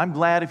 I'm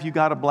glad if you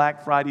got a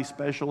Black Friday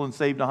special and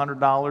saved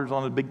 $100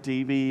 on a big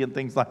TV and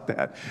things like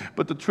that.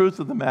 But the truth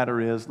of the matter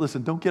is,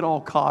 listen, don't get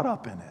all caught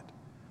up in it.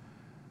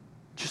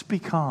 Just be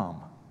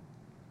calm.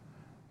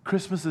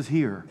 Christmas is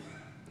here.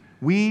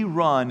 We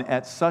run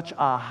at such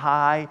a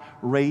high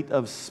rate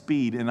of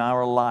speed in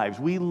our lives.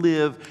 We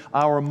live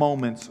our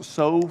moments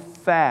so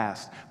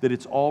fast that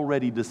it's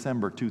already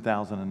December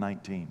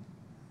 2019.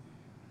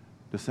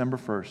 December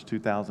 1st,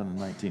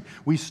 2019.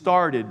 We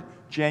started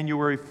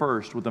January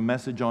 1st with a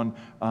message on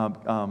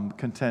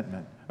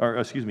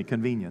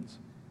convenience.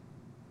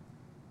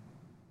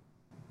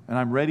 And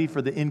I'm ready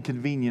for the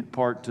inconvenient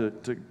part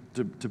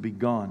to be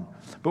gone.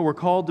 But we're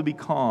called to be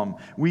calm.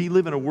 We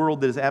live in a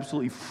world that is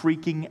absolutely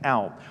freaking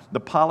out. The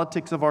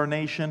politics of our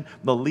nation,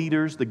 the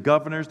leaders, the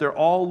governors, they're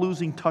all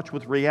losing touch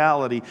with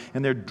reality,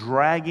 and they're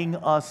dragging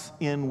us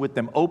in with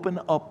them. Open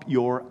up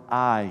your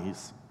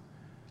eyes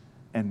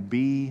and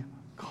be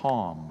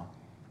calm.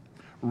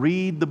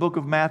 Read the book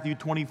of Matthew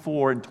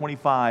 24 and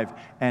 25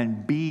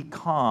 and be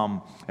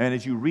calm. And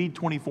as you read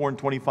 24 and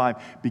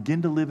 25,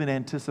 begin to live in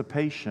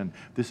anticipation.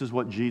 This is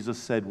what Jesus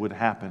said would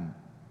happen.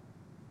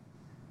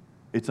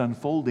 It's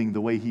unfolding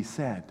the way he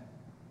said.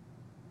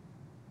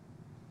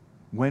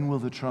 When will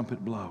the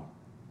trumpet blow?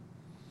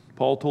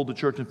 Paul told the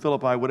church in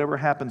Philippi, whatever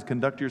happens,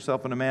 conduct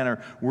yourself in a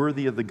manner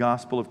worthy of the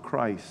gospel of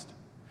Christ.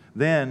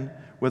 Then,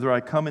 whether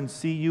I come and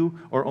see you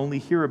or only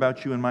hear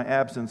about you in my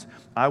absence,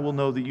 I will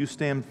know that you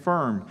stand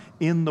firm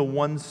in the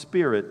one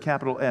Spirit,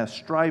 capital S,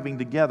 striving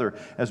together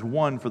as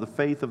one for the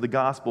faith of the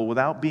gospel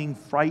without being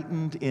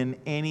frightened in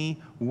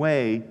any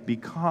way. Be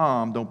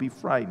calm, don't be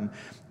frightened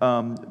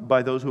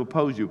by those who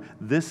oppose you.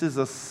 This is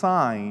a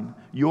sign,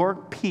 your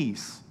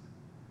peace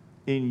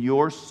in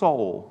your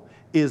soul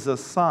is a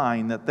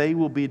sign that they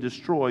will be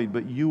destroyed,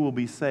 but you will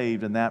be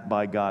saved, and that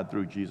by God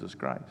through Jesus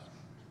Christ.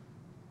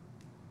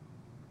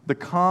 The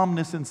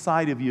calmness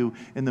inside of you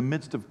in the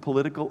midst of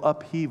political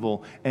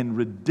upheaval and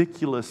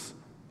ridiculous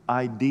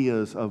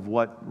ideas of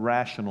what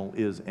rational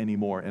is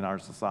anymore in our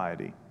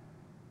society.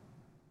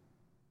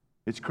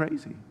 It's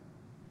crazy.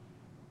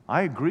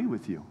 I agree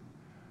with you.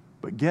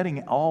 But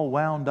getting all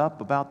wound up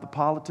about the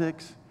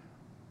politics,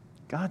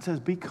 God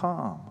says, be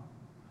calm.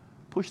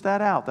 Push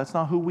that out. That's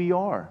not who we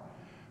are.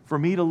 For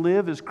me to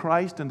live is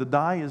Christ and to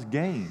die is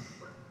gain.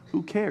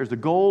 Who cares? The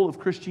goal of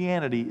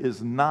Christianity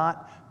is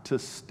not to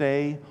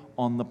stay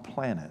on the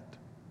planet.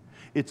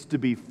 It's to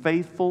be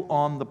faithful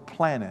on the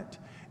planet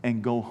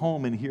and go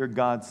home and hear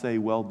God say,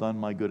 well done,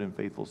 my good and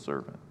faithful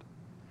servant.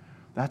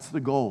 That's the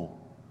goal.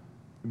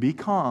 Be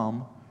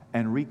calm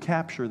and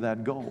recapture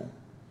that goal.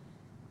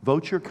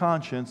 Vote your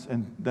conscience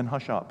and then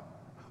hush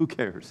up. Who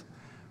cares?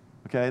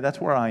 Okay,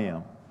 that's where I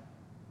am.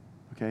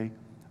 Okay,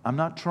 I'm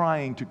not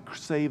trying to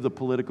save the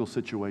political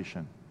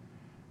situation.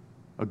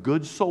 A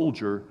good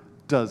soldier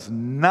does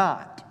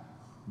not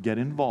get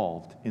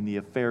involved in the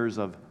affairs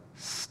of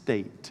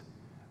state,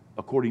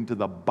 according to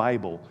the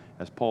Bible,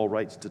 as Paul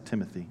writes to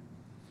Timothy.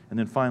 And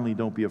then finally,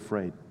 don't be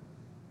afraid.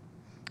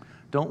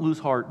 Don't lose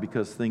heart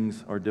because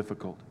things are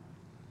difficult.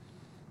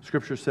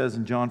 Scripture says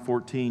in John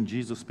 14,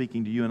 Jesus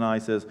speaking to you and I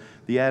says,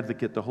 the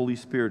advocate, the Holy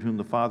Spirit, whom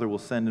the Father will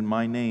send in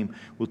my name,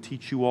 will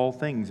teach you all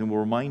things and will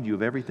remind you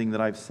of everything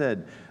that I've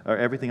said, or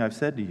everything I've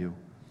said to you.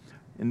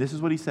 And this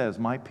is what he says,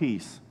 my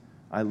peace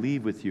I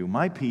leave with you.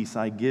 My peace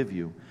I give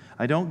you.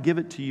 I don't give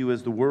it to you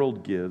as the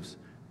world gives.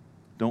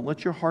 Don't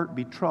let your heart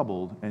be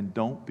troubled, and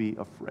don't be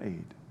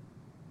afraid.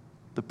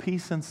 The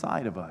peace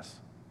inside of us.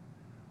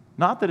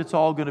 Not that it's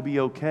all going to be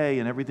okay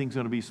and everything's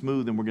going to be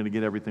smooth and we're going to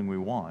get everything we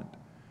want.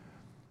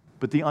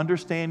 But the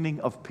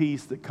understanding of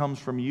peace that comes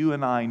from you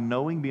and I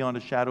knowing beyond a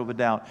shadow of a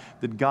doubt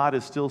that God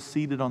is still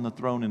seated on the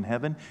throne in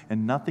heaven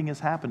and nothing is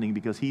happening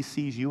because He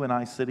sees you and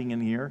I sitting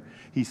in here.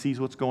 He sees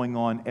what's going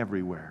on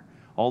everywhere.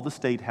 All the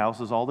state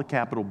houses, all the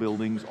Capitol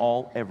buildings,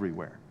 all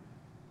everywhere.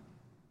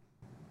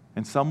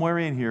 And somewhere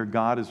in here,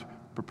 God is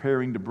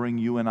preparing to bring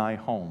you and I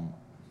home.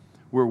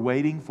 We're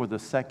waiting for the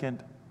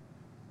second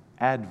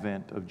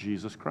advent of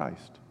Jesus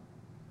Christ.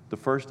 The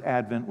first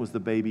advent was the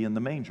baby in the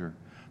manger.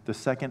 The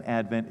second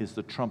advent is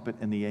the trumpet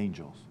and the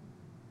angels.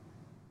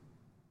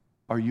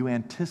 Are you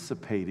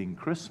anticipating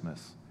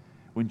Christmas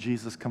when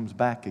Jesus comes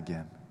back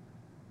again?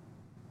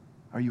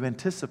 Are you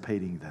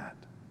anticipating that?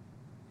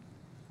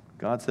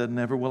 God said,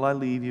 never will I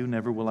leave you,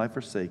 never will I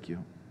forsake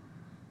you.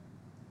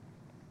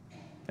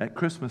 At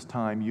Christmas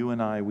time, you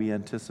and I, we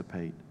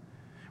anticipate.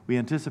 We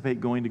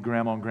anticipate going to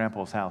Grandma and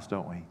Grandpa's house,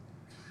 don't we?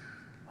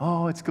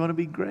 Oh, it's going to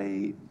be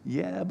great.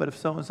 Yeah, but if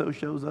so-and-so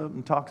shows up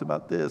and talks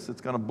about this,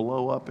 it's going to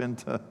blow up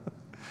into...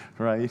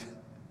 Right?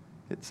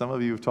 Some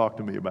of you have talked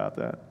to me about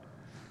that.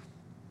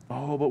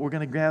 Oh, but we're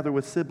going to gather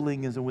with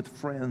siblings and with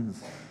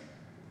friends.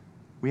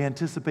 We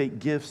anticipate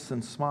gifts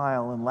and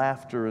smile and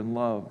laughter and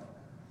love.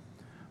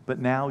 But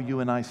now you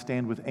and I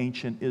stand with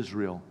ancient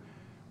Israel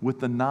with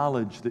the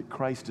knowledge that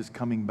Christ is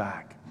coming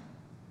back.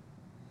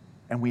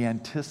 And we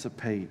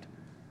anticipate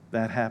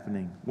that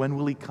happening. When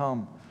will He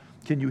come?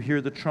 Can you hear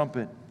the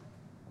trumpet?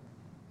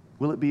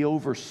 Will it be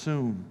over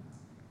soon?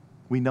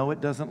 We know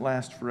it doesn't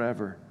last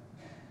forever.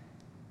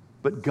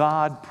 But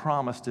God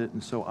promised it,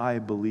 and so I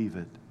believe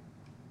it.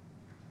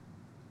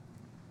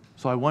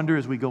 So I wonder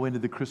as we go into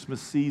the Christmas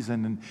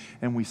season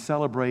and we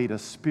celebrate a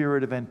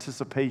spirit of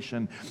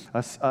anticipation,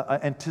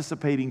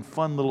 anticipating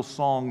fun little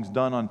songs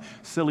done on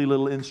silly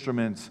little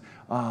instruments,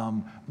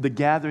 the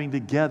gathering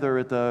together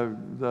at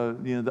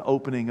the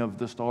opening of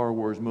the Star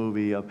Wars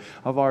movie, of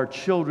our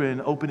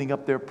children opening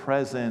up their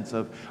presents,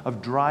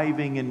 of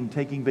driving and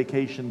taking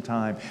vacation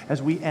time.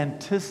 As we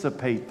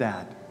anticipate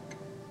that,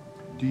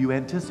 do you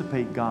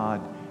anticipate God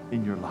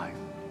in your life?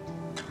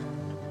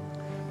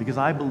 Because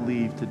I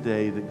believe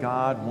today that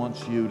God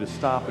wants you to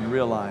stop and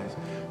realize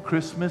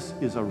Christmas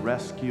is a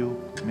rescue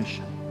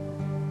mission.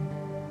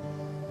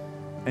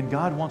 And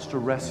God wants to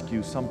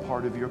rescue some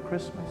part of your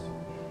Christmas.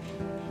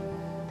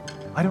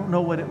 I don't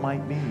know what it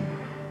might be.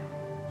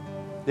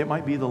 It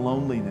might be the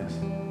loneliness.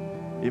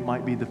 It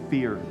might be the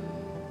fear.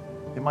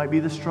 It might be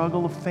the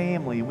struggle of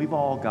family, and we've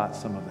all got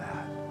some of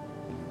that.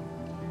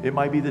 It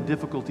might be the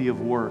difficulty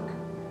of work.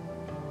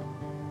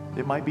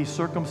 It might be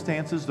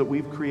circumstances that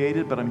we've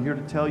created, but I'm here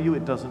to tell you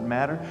it doesn't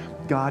matter.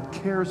 God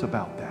cares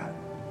about that.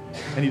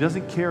 And He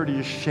doesn't care to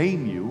just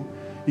shame you.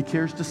 He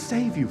cares to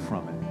save you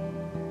from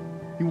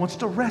it. He wants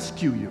to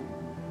rescue you.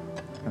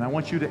 And I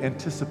want you to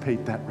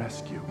anticipate that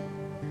rescue.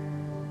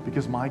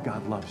 Because my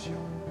God loves you.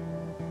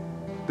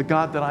 The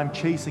God that I'm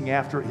chasing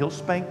after, He'll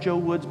spank Joe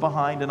Woods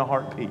behind in a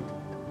heartbeat.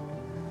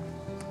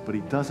 But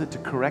He does it to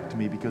correct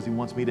me because He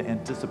wants me to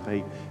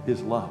anticipate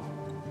His love,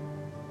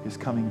 His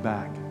coming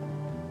back,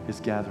 His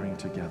gathering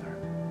together.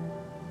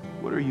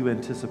 What are you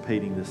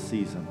anticipating this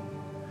season?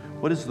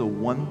 What is the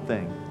one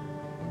thing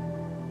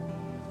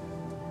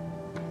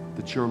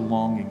that you're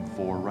longing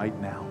for right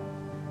now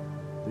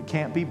that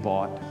can't be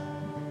bought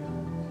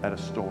at a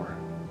store?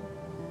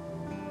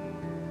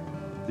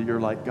 That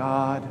you're like,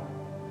 God,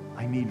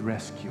 I need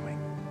rescuing.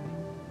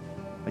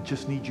 I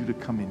just need you to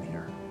come in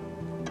here.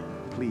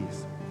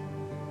 Please.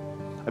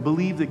 I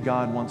believe that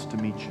God wants to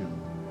meet you.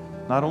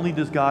 Not only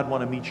does God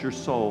want to meet your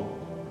soul,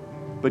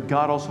 but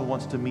God also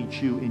wants to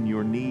meet you in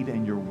your need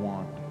and your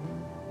want.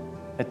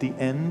 At the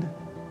end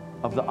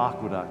of the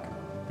aqueduct,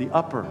 the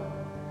upper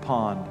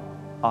pond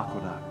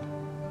aqueduct,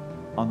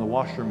 on the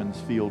Washerman's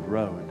Field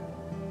Road,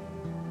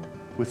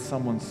 with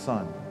someone's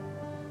son.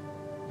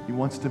 He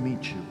wants to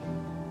meet you.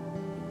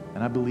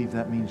 And I believe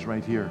that means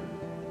right here.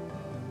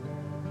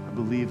 I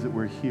believe that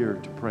we're here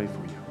to pray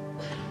for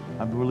you.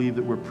 I believe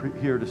that we're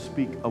here to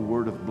speak a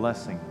word of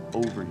blessing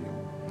over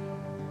you.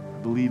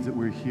 I believe that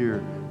we're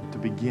here to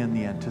begin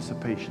the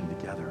anticipation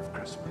together of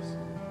Christmas.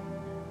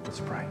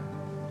 Let's pray.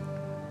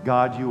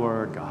 God, you are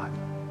our God.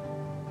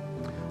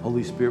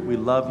 Holy Spirit, we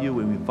love you,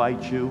 we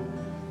invite you,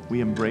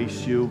 we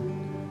embrace you,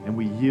 and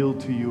we yield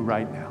to you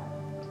right now.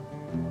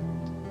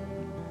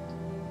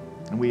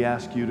 And we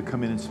ask you to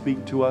come in and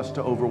speak to us,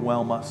 to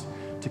overwhelm us,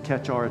 to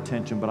catch our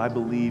attention. But I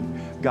believe,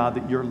 God,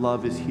 that your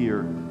love is here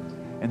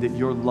and that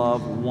your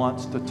love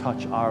wants to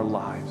touch our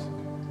lives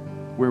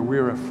where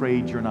we're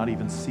afraid you're not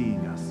even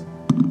seeing us.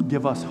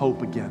 Give us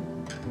hope again.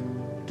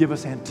 Give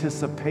us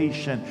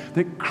anticipation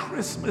that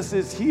Christmas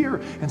is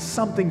here and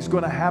something's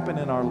going to happen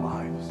in our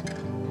lives.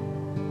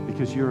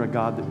 Because you're a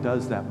God that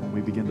does that when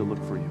we begin to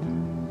look for you.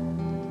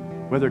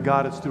 Whether,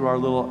 God, it's through our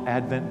little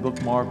Advent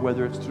bookmark,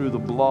 whether it's through the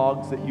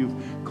blogs that you've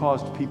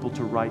caused people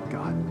to write,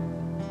 God.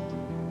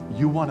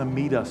 You want to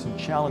meet us and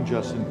challenge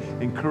us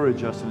and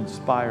encourage us and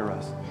inspire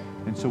us.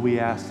 And so we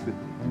ask that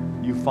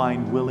you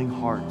find willing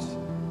hearts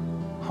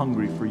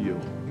hungry for you.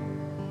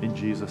 In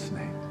Jesus'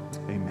 name,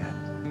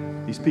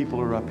 amen. These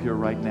people are up here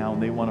right now,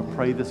 and they want to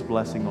pray this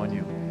blessing on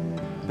you.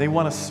 They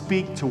want to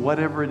speak to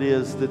whatever it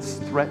is that's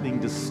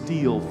threatening to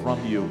steal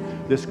from you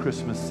this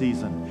Christmas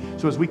season.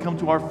 So as we come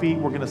to our feet,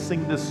 we're going to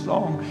sing this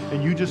song,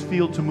 and you just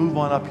feel to move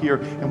on up here,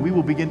 and we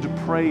will begin to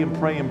pray and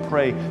pray and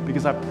pray,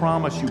 because I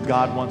promise you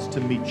God wants to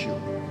meet you.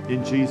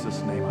 In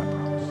Jesus' name.